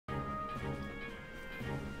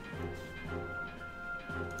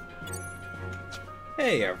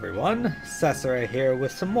Hey everyone, Cesare here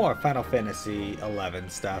with some more Final Fantasy XI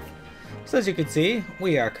stuff. So as you can see,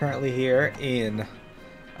 we are currently here in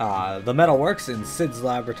the Metalworks in Cid's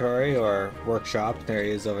laboratory or workshop. There he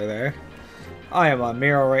is over there. I am on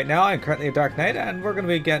Miro right now. I'm currently a Dark Knight, and we're going to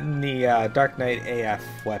be getting the Dark Knight AF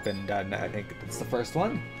weapon done. I think it's the first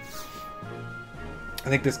one. I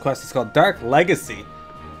think this quest is called Dark Legacy.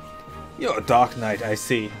 You're a Dark Knight, I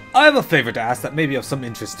see. I have a favor to ask that may be of some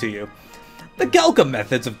interest to you. The Galka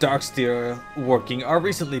methods of Darksteel working are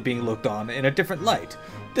recently being looked on in a different light.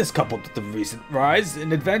 This, coupled with the recent rise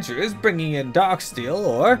in adventurers bringing in Darksteel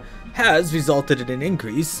ore, has resulted in an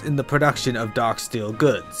increase in the production of Darksteel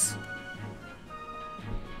goods.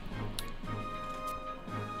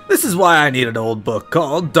 This is why I need an old book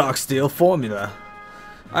called Darksteel Formula.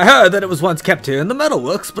 I heard that it was once kept here in the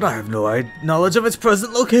Metalworks, but I have no knowledge of its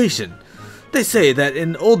present location. They say that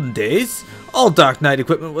in olden days, all Dark Knight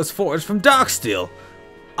equipment was forged from Darksteel.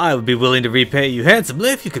 I would be willing to repay you handsomely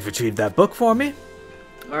if you could retrieve that book for me.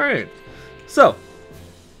 Alright, so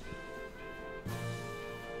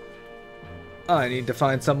I need to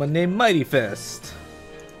find someone named Mighty Fist.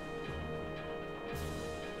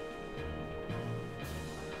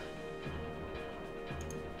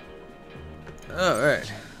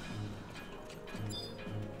 Alright.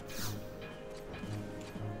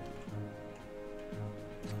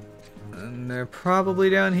 And they're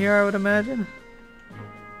probably down here, I would imagine.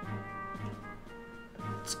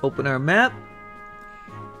 Let's open our map.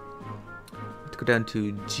 Let's go down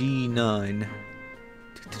to G9.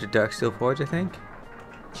 To the Darksteel Forge, I think.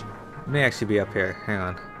 It may actually be up here. Hang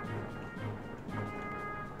on.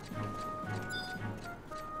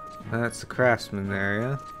 That's the craftsman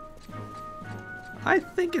area. I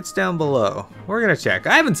think it's down below. We're gonna check.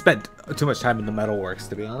 I haven't spent too much time in the Metalworks,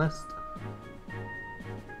 to be honest.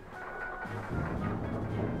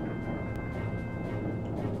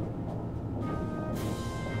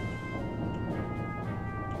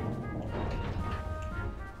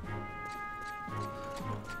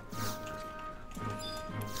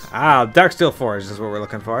 Ah, Darksteel Forge is what we're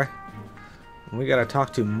looking for. And we gotta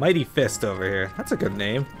talk to Mighty Fist over here. That's a good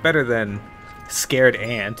name. Better than Scared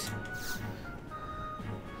Ant.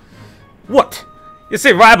 What? You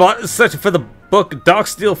say Rybot is searching for the book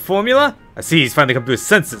Darksteel Formula? I see he's finally come to his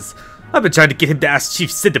senses. I've been trying to get him to ask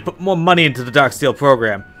Chief Cid to put more money into the Darksteel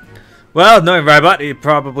program. Well, knowing Rybot, he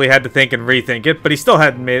probably had to think and rethink it, but he still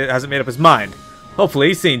hasn't made up his mind.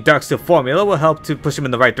 Hopefully, seeing Darksteel Formula will help to push him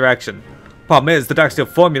in the right direction. Problem is, the Darksteel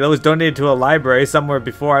Formula was donated to a library somewhere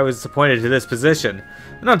before I was appointed to this position.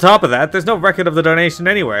 And on top of that, there's no record of the donation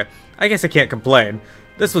anywhere. I guess I can't complain.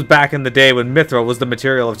 This was back in the day when Mithril was the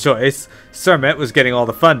material of choice, Sermet was getting all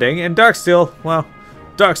the funding, and Darksteel, well,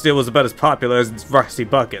 Darksteel was about as popular as Rusty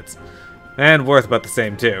Buckets. And worth about the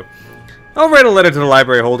same too. I'll write a letter to the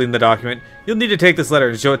library holding the document. You'll need to take this letter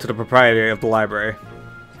and show it to the proprietor of the library.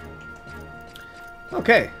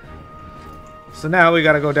 Okay. So now we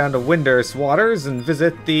gotta go down to Windurst Waters and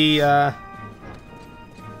visit the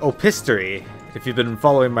Opistery. If you've been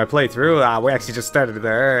following my playthrough, we actually just started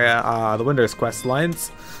there, the Windurst quest lines.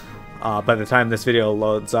 By the time this video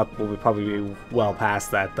loads up, we'll probably be well past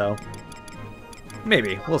that, though.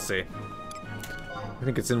 Maybe, we'll see. I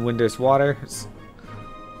think it's in Windurst Waters.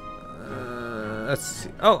 Let's see.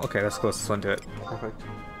 Oh, okay, that's the closest one to it. Perfect.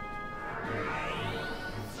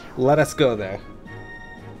 Let us go there.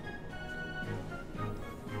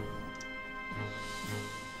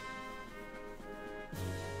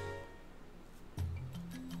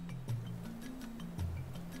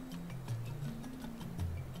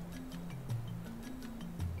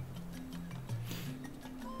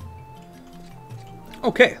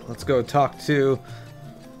 Okay, let's go talk to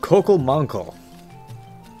Kokol Monkol.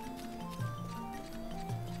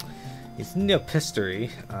 He's in the Opistery.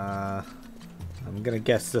 I'm gonna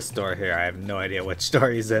guess this door here. I have no idea which door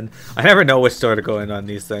he's in. I never know which door to go in on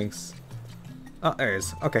these things. Oh, there he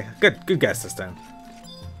is. Okay, good guess this time.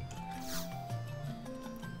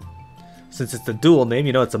 Since it's the dual name,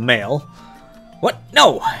 you know it's a male. What?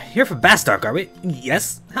 No! You're from Bastark, are we?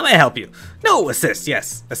 Yes? How may I help you? No, assist,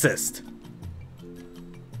 yes, assist.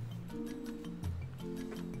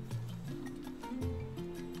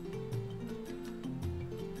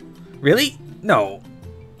 Really? No.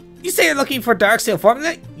 You say you're looking for Darksteel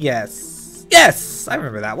Formula? Yes. Yes! I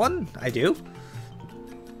remember that one. I do.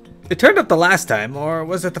 It turned up the last time, or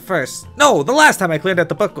was it the first? No, the last time I cleared out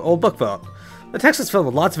the old book vault. The text was filled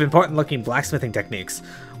with lots of important looking blacksmithing techniques.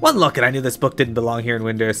 One look and I knew this book didn't belong here in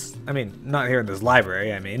Windurst. I mean, not here in this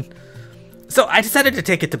library, I mean. So I decided to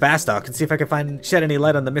take it to Bastark and see if I could shed any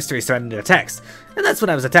light on the mystery surrounding the text. And that's when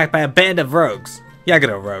I was attacked by a band of rogues.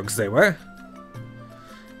 Yagano rogues, they were.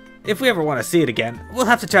 If we ever want to see it again, we'll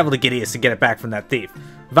have to travel to Gideus to get it back from that thief,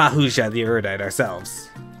 Vahusha the Erudite, ourselves.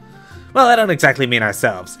 Well, I don't exactly mean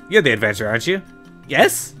ourselves. You're the adventurer, aren't you?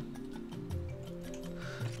 Yes?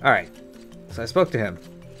 Alright, so I spoke to him.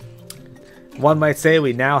 One might say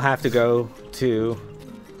we now have to go to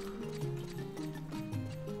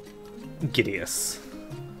Gideus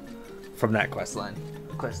from that quest line,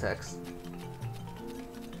 quest text.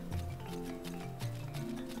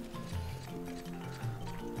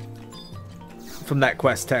 From that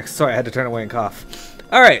quest text. Sorry, I had to turn away and cough.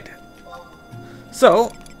 Alright.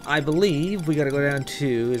 So, I believe we gotta go down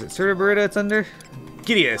to... Is it Scythe it's under?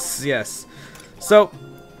 Gideus, yes. So,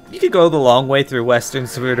 you could go the long way through Western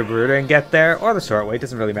Scythe and get there, or the short way, it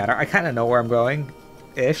doesn't really matter. I kind of know where I'm going.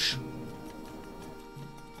 Ish.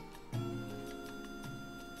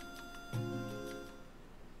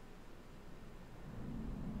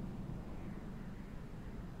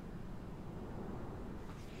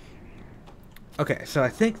 Okay, so I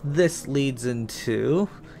think this leads into...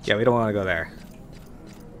 Yeah, we don't want to go there.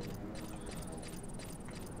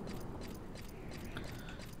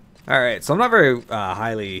 Alright, so I'm not very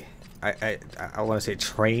highly... I want to say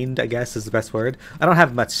trained, I guess, is the best word. I don't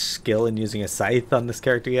have much skill in using a scythe on this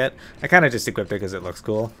character yet. I kind of just equipped it because it looks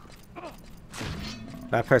cool.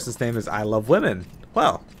 That person's name is I Love Women.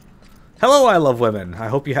 Well, hello, I Love Women. I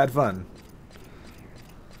hope you had fun.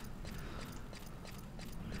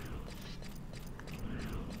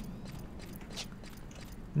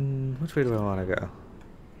 Which way do I want to go?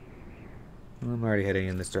 I'm already heading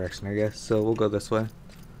in this direction, I guess, so we'll go this way.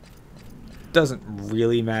 Doesn't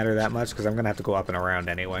really matter that much because I'm gonna have to go up and around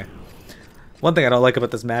anyway. One thing I don't like about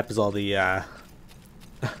this map is all the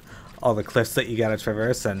cliffs that you gotta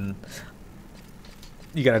traverse, and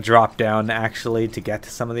you gotta drop down actually to get to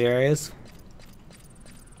some of the areas.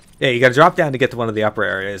 Yeah, you gotta drop down to get to one of the upper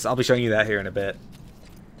areas. I'll be showing you that here in a bit.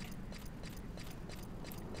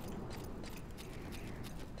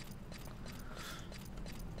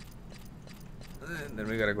 And then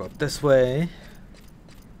we gotta go up this way.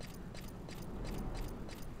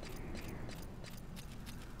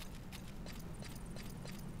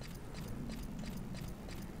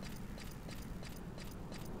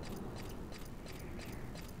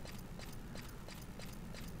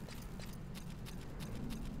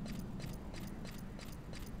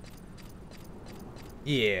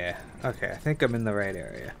 Yeah, okay, I think I'm in the right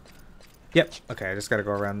area. Yep, okay, I just gotta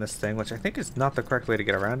go around this thing, which I think is not the correct way to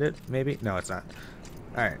get around it, maybe? No, it's not.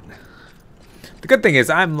 Alright. The good thing is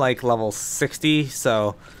I'm like level 60,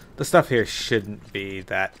 so the stuff here shouldn't be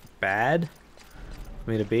that bad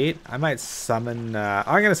for me to beat. I might summon,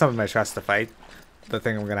 I'm gonna summon my trust to fight the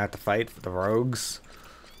thing I'm gonna have to fight, the rogues,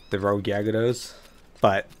 the rogue Yagudos,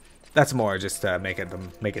 but that's more just to make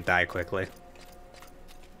it die quickly.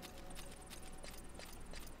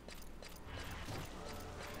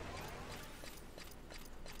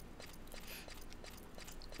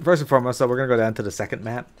 First and foremost, so we're going to go down to the second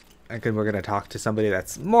map, and we're going to talk to somebody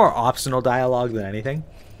that's more optional dialogue than anything.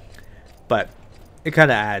 But it kind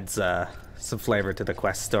of adds some flavor to the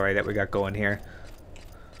quest story that we got going here.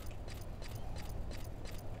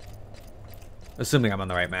 Assuming I'm on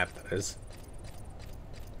the right map, that is.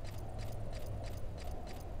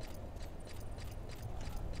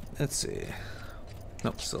 Let's see.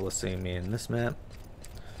 Nope, still listing me in this map.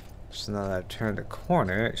 Just now that I've turned a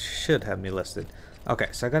corner, it should have me listed. Okay,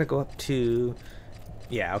 so I gotta go up to...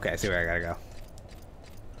 Yeah, okay, I see where I gotta go.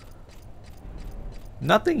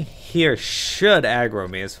 Nothing here should aggro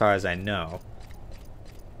me as far as I know.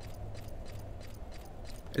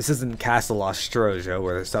 This isn't Castle Ostrosia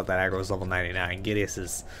where the stuff that aggro's level 99. Gideus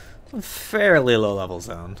is a fairly low level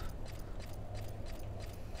zone.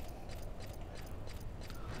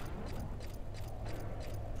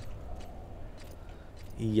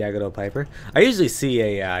 Yagudo Piper. I usually see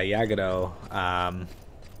a Yagudo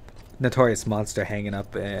notorious monster hanging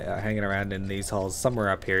around in these halls somewhere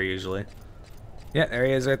up here usually. Yeah, there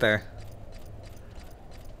he is right there.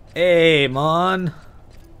 Hey, Mon.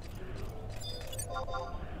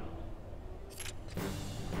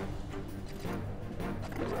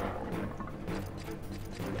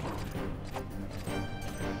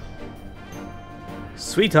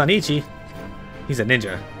 Sweet Honichi. He's a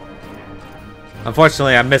ninja.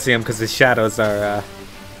 Unfortunately, I'm missing him because his shadows are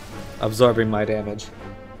absorbing my damage.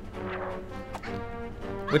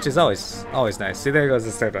 Which is always nice. See, there goes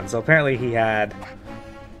the third one. So apparently he had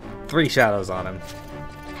 3 shadows on him.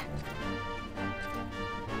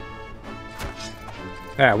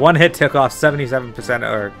 Yeah, one hit took off 77%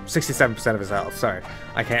 or 67% of his health. Sorry,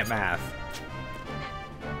 I can't math.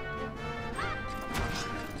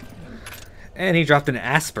 And he dropped an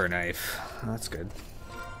Asper knife. Oh, that's good.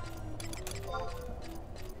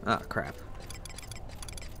 Ah, crap.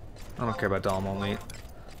 I don't care about Dalmo meat.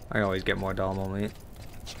 I always get more Dalmo meat.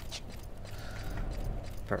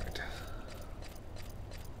 Perfect.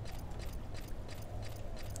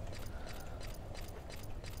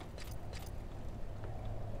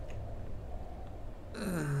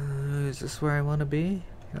 Is this where I want to be?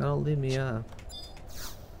 That'll lead me up.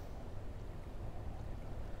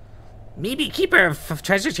 Maybe keeper of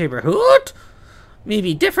treasure chamber. Hoot!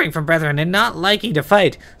 Maybe differing from brethren and not liking to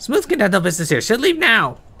fight. Smooth can have no business here. Should leave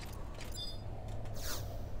now.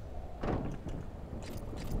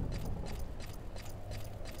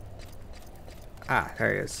 Ah,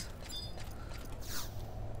 there he is.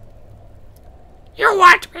 You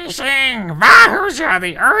want me saying Vahuja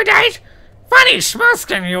the erudite? Funny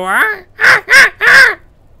smoothskin you are.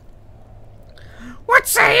 What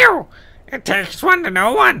say you? It takes one to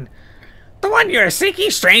know one. The one you're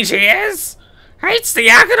seeking, strange he is. Hates the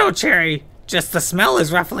Yakuto cherry. Just the smell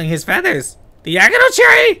is ruffling his feathers. The Yakuto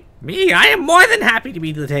cherry? Me, I am more than happy to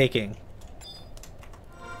be the taking.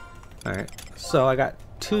 Alright, so I got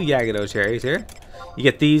 2 Yakuto cherries here. You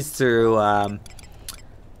get these through,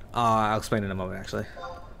 I'll explain in a moment, actually.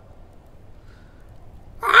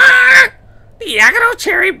 Ah! The Yakuto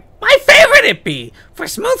cherry, my favorite it be. For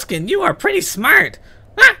Smoothskin, you are pretty smart.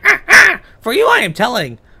 For you I am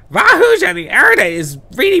telling. Vahuja the erudite is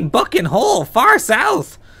reading book in hole, far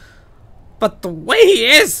south. But the way he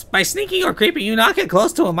is, by sneaking or creeping, you not get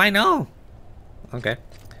close to him, I know. Okay,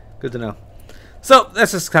 good to know. So,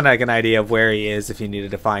 that's just kind of like an idea of where he is if you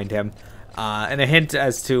needed to find him. And a hint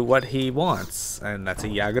as to what he wants. And that's a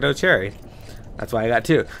Yakuto cherry. That's why I got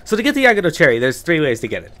 2. So to get the Yakuto cherry, there's 3 ways to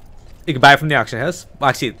get it. You can buy it from the auction house. Well,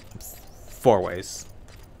 actually, 4 ways.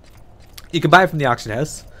 You can buy it from the auction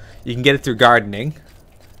house. You can get it through gardening.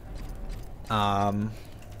 Is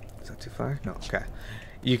that too far? No, okay.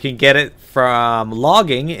 You can get it from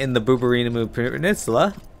logging in the Bubarinamu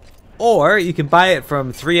Peninsula. Or you can buy it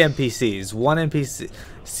from 3 NPCs. 1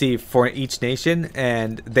 NPC for each nation,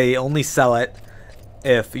 and they only sell it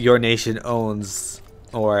if your nation owns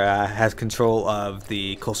or has control of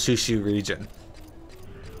the Kolshushu region.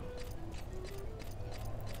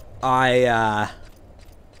 I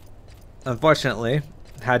unfortunately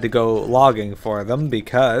had to go logging for them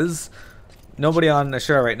because nobody on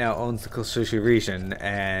Ashura right now owns the Kolshushu region,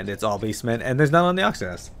 and it's all basement, and there's none on the auction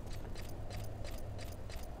house.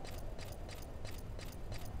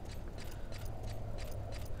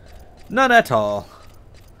 None at all.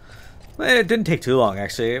 It didn't take too long,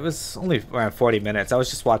 actually. It was only around 40 minutes. I was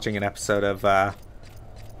just watching an episode of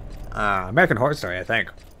American Horror Story, I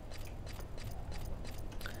think.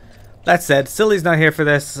 That said, Silly's not here for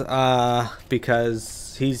this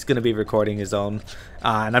because he's going to be recording his own.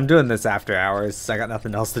 And I'm doing this after hours. I got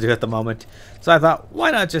nothing else to do at the moment. So I thought,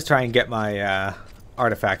 why not just try and get my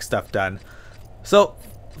artifact stuff done. So,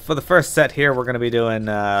 for the first set here, we're going to be doing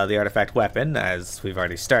the artifact weapon, as we've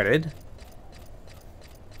already started.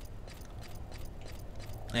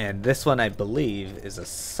 And this one, I believe, is a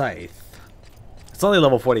Scythe. It's only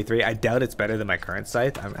level 43. I doubt it's better than my current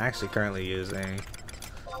Scythe. I'm actually currently using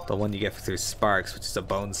the one you get through Sparks, which is a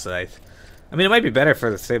Bone Scythe. I mean, it might be better for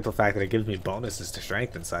the simple fact that it gives me bonuses to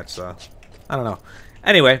strength and such, so I don't know.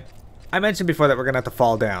 Anyway, I mentioned before that we're going to have to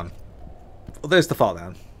fall down. Well, there's the fall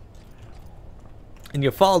down. And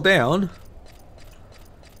you fall down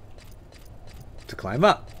to climb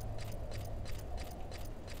up.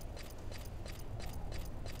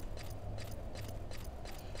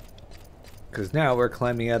 Because now we're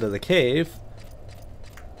climbing out of the cave.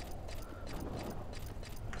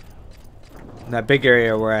 And that big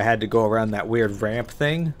area where I had to go around that weird ramp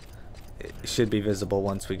thing, it should be visible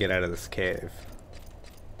once we get out of this cave.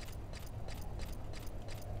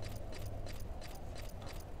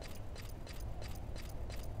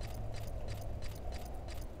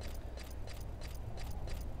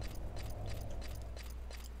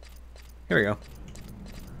 Here we go.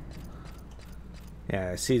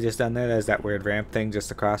 Yeah, see just down there, there's that weird ramp thing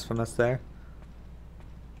just across from us there.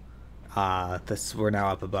 We're now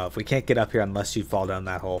up above. We can't get up here unless you fall down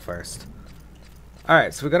that hole first.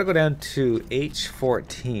 Alright, so we gotta go down to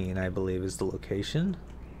H14, I believe is the location.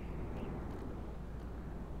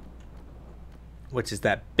 Which is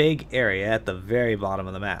that big area at the very bottom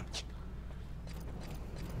of the map.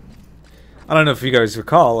 I don't know if you guys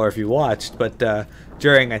recall or if you watched, but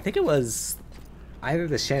during, I think it was either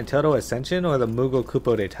the Shantoto Ascension or the Mugo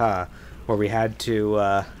Kupo d'Etat, where we had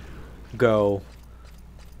to go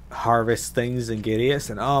harvest things in Gideus,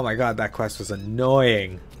 and oh my god, that quest was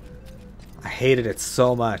annoying. I hated it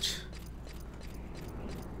so much.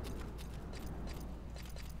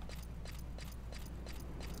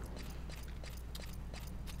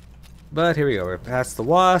 But here we go. We're past the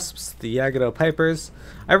wasps, the Yagato pipers.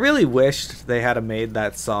 I really wished they had made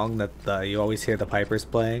that song that you always hear the pipers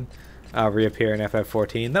playing reappear in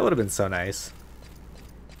FF14. That would have been so nice.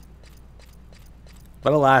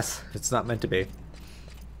 But alas, it's not meant to be.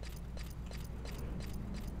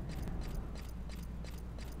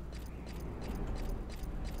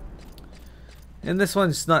 And this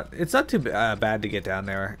one's it's not too bad to get down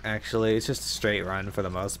there, actually. It's just a straight run for the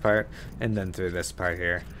most part. And then through this part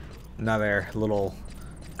here. Another little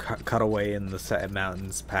cutaway in the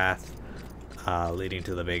mountains path leading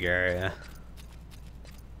to the big area.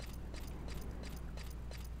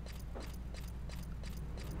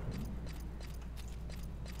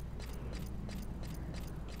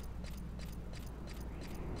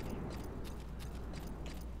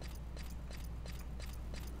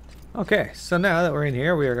 Okay, so now that we're in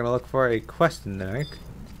here, we are going to look for a question mark.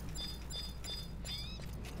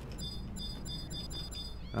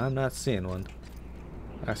 I'm not seeing one.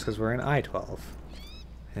 That's because we're in I-12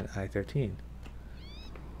 and I-13.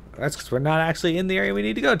 That's because we're not actually in the area we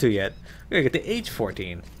need to go to yet. We're going to get to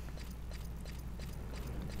H-14.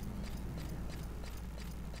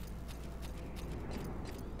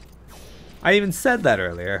 I even said that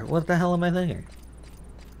earlier. What the hell am I thinking?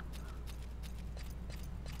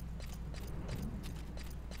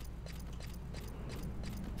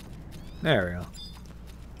 There we go.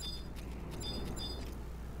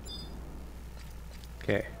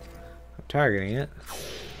 Okay. I'm targeting it.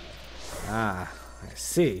 Ah, I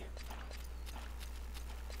see.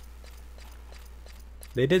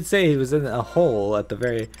 They did say he was in a hole at the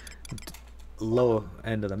very low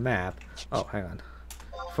end of the map. Oh, hang on.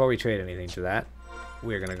 Before we trade anything to that,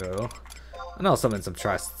 we're gonna go. And I'll summon some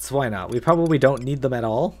trusts. Why not? We probably don't need them at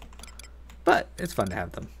all, but it's fun to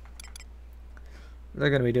have them. They're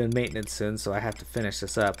going to be doing maintenance soon, so I have to finish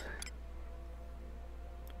this up.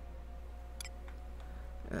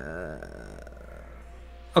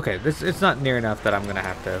 Okay, it's not near enough that I'm going to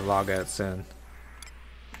have to log out soon.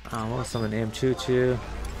 I want to summon M Choo Choo.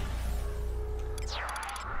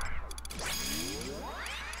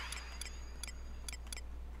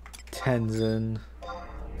 Tenzin.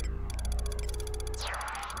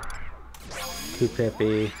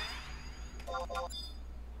 Kupepi.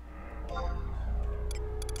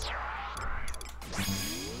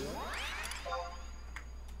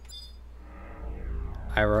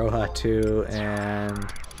 Iroha 2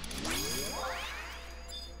 and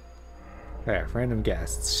there, random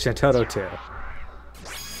guests. Shantoto 2.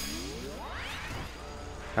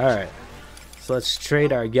 Alright. So let's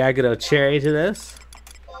trade our Yagato Cherry to this.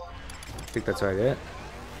 I think that's right it.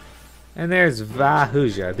 And there's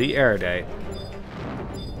Vahuja, the Erudite.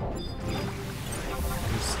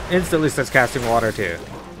 Instantly starts casting water too.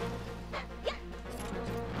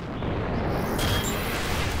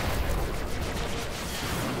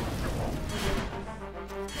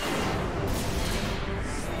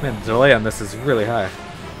 Man, the delay on this is really high.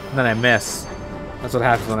 And then I miss. That's what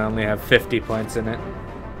happens when I only have 50 points in it.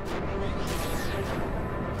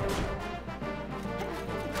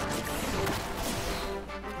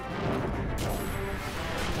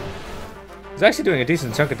 It's actually doing a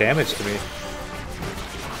decent chunk of damage to me.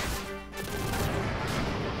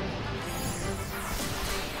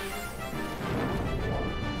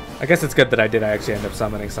 I guess it's good that I did actually end up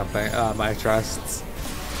summoning something. My trusts.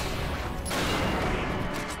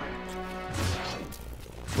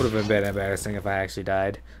 Would have been a bit embarrassing if I actually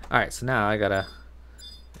died. Alright, so now I gotta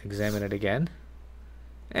examine it again.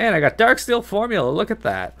 And I got Darksteel Formula, look at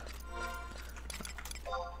that.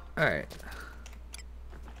 Alright.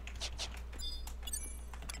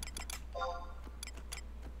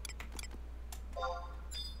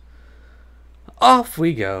 Off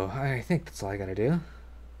we go. I think that's all I gotta do.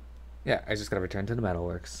 Yeah, I just gotta return to the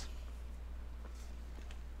Metalworks.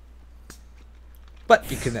 But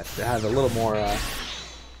you can have a little more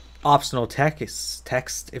optional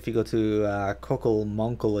text if you go to Kokol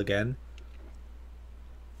Monkol again.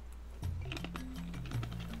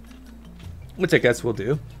 Which I guess we'll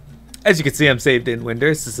do. As you can see, I'm saved in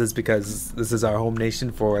Winders. This is because this is our home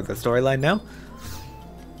nation for the storyline now.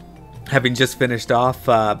 Having just finished off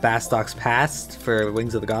Bastok's Past for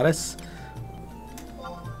Wings of the Goddess.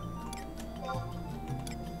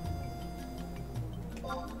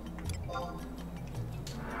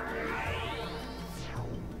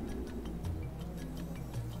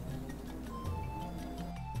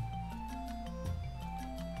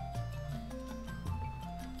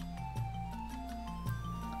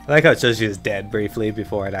 I like how it shows you as dead briefly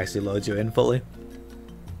before it actually loads you in fully.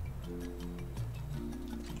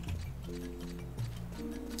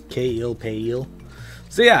 K-eel, pay-eel.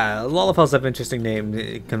 So yeah, Lollipels have interesting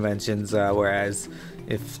name conventions, whereas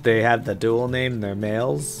if they have the dual name, they're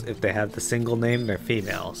males. If they have the single name, they're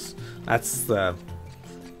females. That's the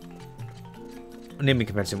naming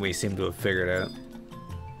convention we seem to have figured out.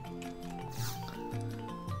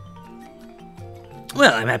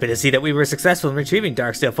 Well, I'm happy to see that we were successful in retrieving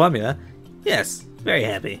Darksteel formula. Yes, very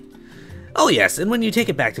happy. Oh yes, and when you take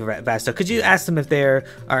it back to Vasto, could you ask them if there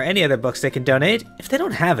are any other books they can donate? If they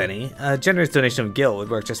don't have any, a generous donation of Gil would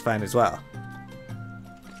work just fine as well.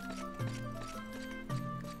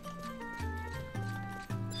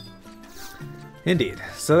 Indeed.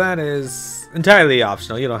 So that is entirely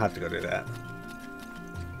optional. You don't have to go do that.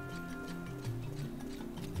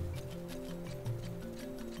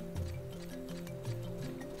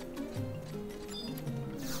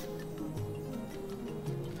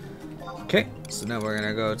 Okay, so now we're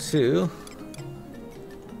gonna go to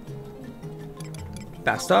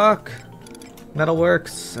Bastock,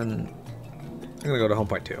 Metalworks, and I'm gonna go to Home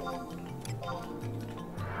Point 2.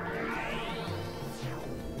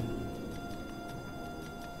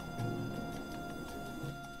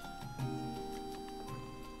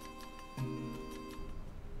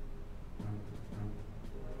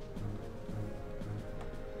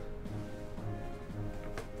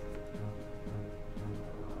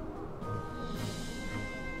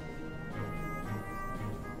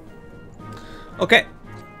 Okay,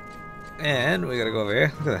 and we gotta go over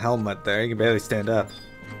here. Look at the helmet there, you can barely stand up.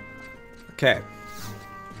 Okay.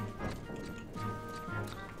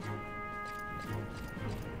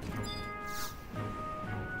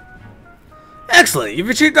 Excellent, you've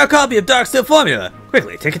retrieved our copy of Darksteel formula.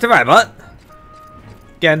 Quickly, take it to Rybot.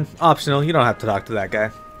 Again, optional, you don't have to talk to that guy.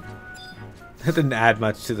 It didn't add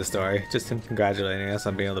much to the story, just him congratulating us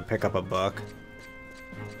on being able to pick up a book.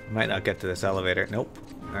 Might not get to this elevator. Nope.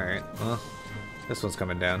 Alright, well. This one's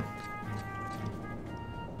coming down.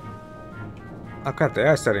 Oh crap, they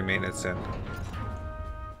are starting maintenance soon.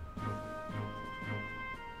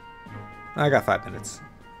 I got 5 minutes.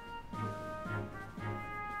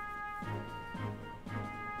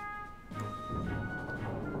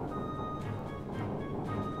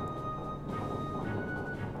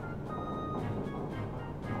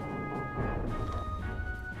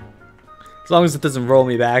 As long as it doesn't roll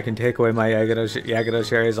me back and take away my Yagato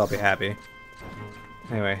cherries, I'll be happy.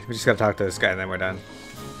 Anyway, we just gotta talk to this guy and then we're done.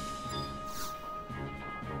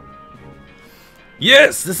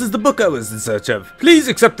 Yes, this is the book I was in search of. Please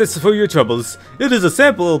accept this for your troubles. It is a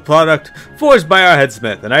sample product forged by our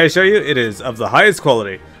headsmith, and I assure you it is of the highest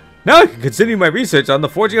quality. Now I can continue my research on the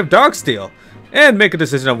forging of Darksteel, and make a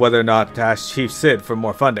decision on whether or not to ask Chief Sid for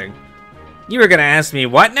more funding. You were gonna ask me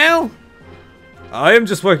what now? I am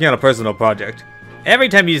just working on a personal project. Every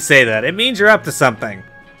time you say that, it means you're up to something.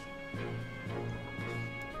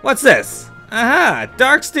 What's this? Aha,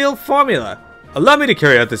 Darksteel formula. Allow me to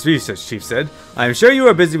carry out this research, Chief Sid. I am sure you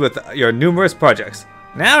are busy with your numerous projects.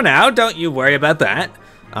 Now, don't you worry about that.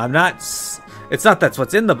 It's not that's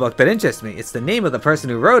what's in the book that interests me. It's the name of the person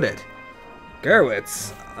who wrote it.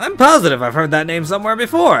 Gurwitz. I'm positive I've heard that name somewhere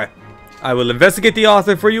before. I will investigate the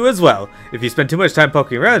author for you as well. If you spend too much time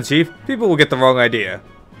poking around, Chief, people will get the wrong idea.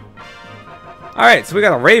 Alright, so we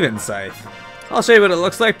got a Raven Scythe. I'll show you what it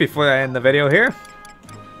looks like before I end the video here.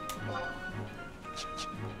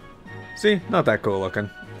 See, not that cool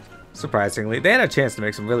looking. Surprisingly, they had a chance to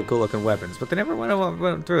make some really cool looking weapons, but they never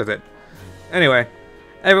went through with it. Anyway,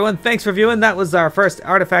 everyone, thanks for viewing. That was our first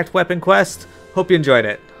artifact weapon quest. Hope you enjoyed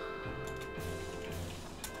it.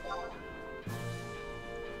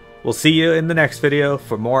 We'll see you in the next video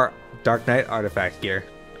for more Dark Knight artifact gear.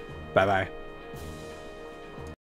 Bye bye.